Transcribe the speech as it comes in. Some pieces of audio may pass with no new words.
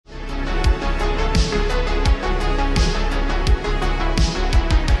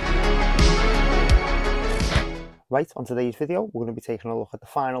Right, on today's video, we're going to be taking a look at the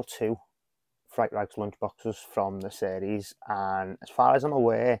final two Fright Rags lunchboxes from the series, and as far as I'm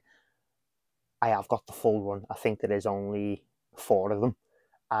aware, I have got the full run. I think there is only 4 of them,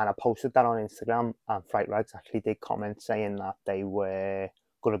 and I posted that on Instagram, and Fright Rags actually did comment saying that they were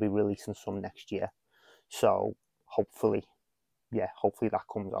going to be releasing some next year. So hopefully, hopefully that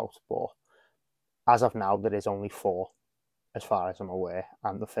comes out, but as of now, there is only 4. As far as I'm aware.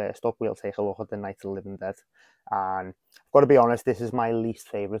 And the first up, we'll take a look at the Night of the Living Dead. And I've got to be honest, this is my least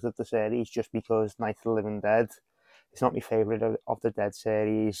favourite of the series, just because Night of the Living Dead is not my favourite of the Dead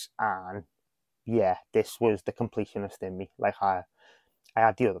series. And yeah, this was the completionist in me. Like, I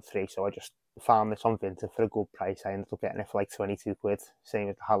had the other 3, so I just found this on Vinted for a good price. I ended up getting it for like 22 quid, same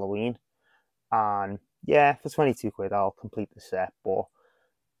as the Halloween. And yeah, for 22 quid, I'll complete the set. But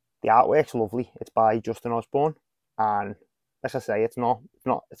the artwork's lovely. It's by Justin Osborne, and like I say, it's not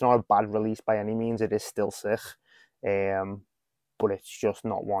a bad release by any means. It is still sick, but it's just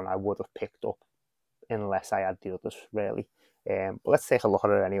not one I would have picked up unless I had the others, really. But let's take a look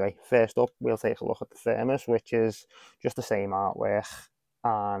at it anyway. First up, we'll take a look at the thermos, which is just the same artwork,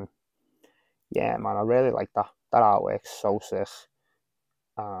 and yeah, man, I really like that. That artwork's so sick,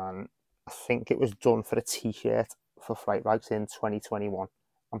 and I think it was done for a T-shirt for Fright Rags in 2021.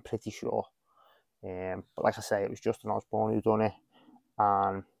 I'm pretty sure. But like I say, it was Justin Osborne who done it,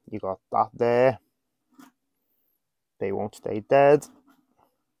 and you got that there. They Won't Stay Dead.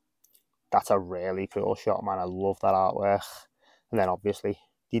 That's a really cool shot, man. I love that artwork. And then obviously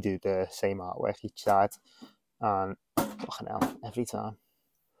you do the same artwork each side, and fucking hell, every time.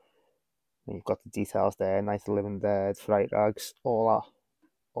 And you've got the details there: Night of the Living Dead, Fright Rags, all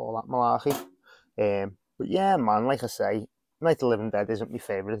that malarkey. But yeah, man, like I say, Night of the Living Dead isn't my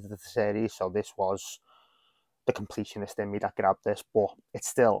favourite of the series, so this was the completionist in me that grabbed this, but it's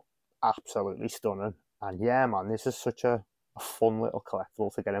still absolutely stunning. And yeah, man, this is such a fun little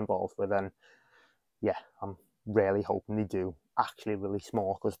collectible to get involved with, and yeah, I'm really hoping they do actually release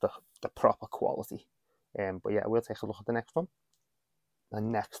more, because the proper quality. But yeah, we'll take a look at the next one.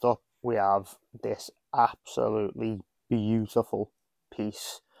 And next up, we have this absolutely beautiful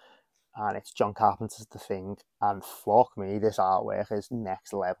piece, and it's John Carpenter's The Thing, and fuck me, this artwork is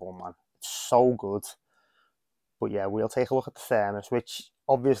next level, man. It's so good. But yeah, we'll take a look at the thermos, which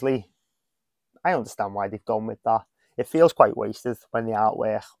obviously I understand why they've gone with that. It feels quite wasted when the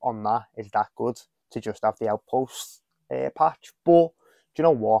artwork on that is that good to just have the Outpost patch. But do you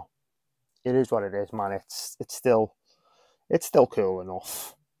know what? It is what it is, man. It's still cool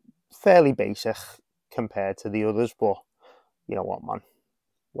enough. Fairly basic compared to the others, but you know what, man?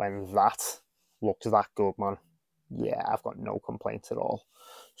 When that looks that good, man, yeah, I've got no complaints at all.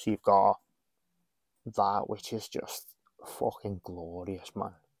 So you've got that, which is just fucking glorious,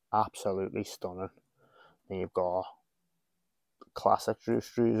 man. Absolutely stunning. Then you've got classic Drew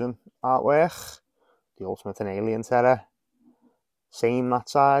Struzan artwork, the Ultimate and Alien Terror. Same that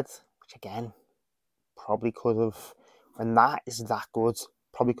side, which again, probably could have, when that is that good,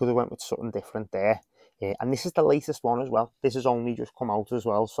 probably could have went with something different there. And this is the latest one as well. This has only just come out as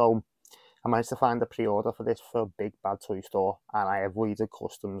well, so I managed to find a pre-order for this for Big Bad Toy Store, and I avoided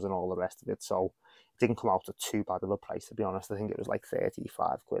customs and all the rest of it, so it didn't come out at too bad of a price, to be honest. I think it was like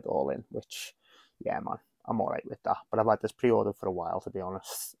 35 quid all in, which, yeah, man, I'm alright with that. But I've had this pre-ordered for a while, to be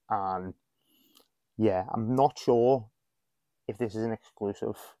honest, and yeah, I'm not sure if this is an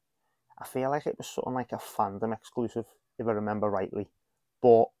exclusive. I feel like it was something like a fandom exclusive, if I remember rightly,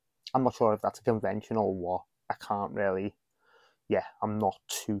 but I'm not sure if that's a convention or what. I can't really, I'm not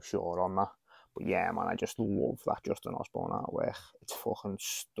too sure on that. But yeah, man, I just love that Justin Osborne artwork. It's fucking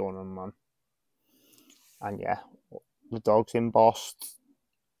stunning, man. And yeah, the dog's embossed,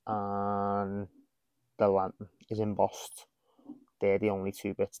 and the lantern is embossed. They're the only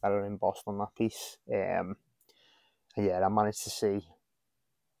 2 bits that are embossed on that piece. And yeah, I managed to see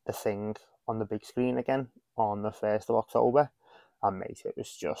The Thing on the big screen again on the 1st of October. And mate, it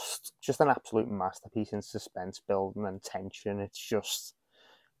was just an absolute masterpiece in suspense building and tension. It's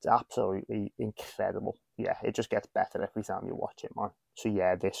absolutely incredible. Yeah, it just gets better every time you watch it, man. So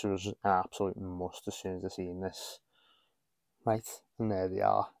yeah, this was an absolute must as soon as I seen this. Right, and there they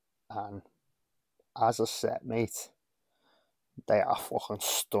are. And as a set, mate, they are fucking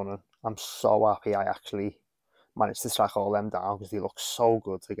stunning. I'm so happy I actually managed to track all them down, because they look so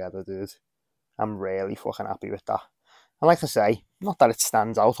good together, dude. I'm really fucking happy with that. And like I say, not that it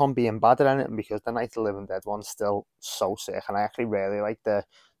stands out on being bad or anything, because the Night of the Living Dead one's still so sick, and I actually really like the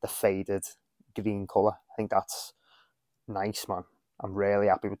faded green colour. I think that's nice, man. I'm really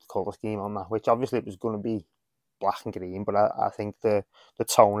happy with the colour scheme on that, which obviously it was going to be black and green, but I think the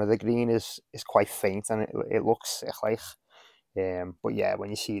tone of the green is quite faint, and it looks sick like. But yeah, when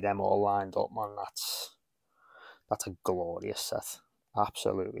you see them all lined up, man, that's a glorious set.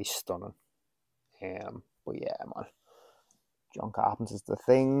 Absolutely stunning. But yeah, man. John Carpenter's The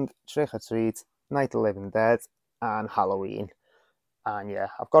Thing, Trick or Treat, Night of the Living Dead, and Halloween. And yeah,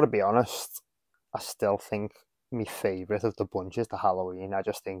 I've got to be honest, I still think my favourite of the bunch is the Halloween. I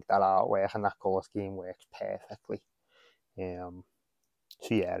just think that artwork and that colour scheme works perfectly. So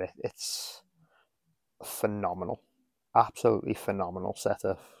yeah, it's phenomenal. Absolutely phenomenal set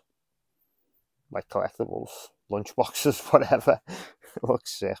of like collectibles, lunchboxes, whatever. It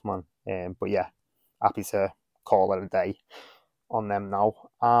looks sick, man. But yeah, happy to call it a day on them now.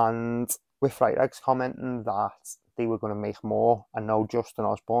 And with Fright Rags commenting that they were going to make more, I know Justin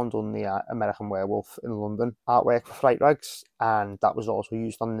Osborne done the American Werewolf in London artwork for Fright Rags, and that was also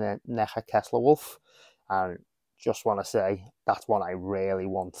used on the Necha Kessler Wolf. And just want to say that's one I really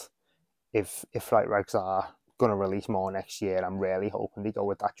want. If Fright Rags are going to release more next year, I'm really hoping they go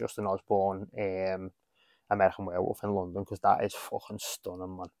with that Justin Osborne American Werewolf in London, because that is fucking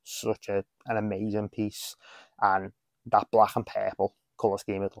stunning, man. Such an amazing piece. And that black and purple colour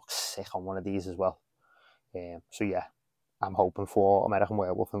scheme, it looks sick on one of these as well. So yeah, I'm hoping for American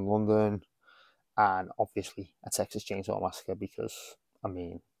Werewolf in London, and obviously a Texas Chainsaw Massacre, because, I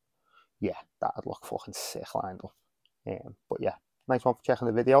mean, yeah, that'd look fucking sick lined up. But yeah, nice one for checking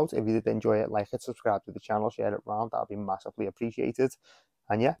the video out. If you did enjoy it, like it, subscribe to the channel, share it around, that'd be massively appreciated.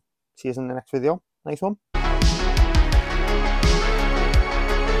 And yeah, see you in the next video. Nice one.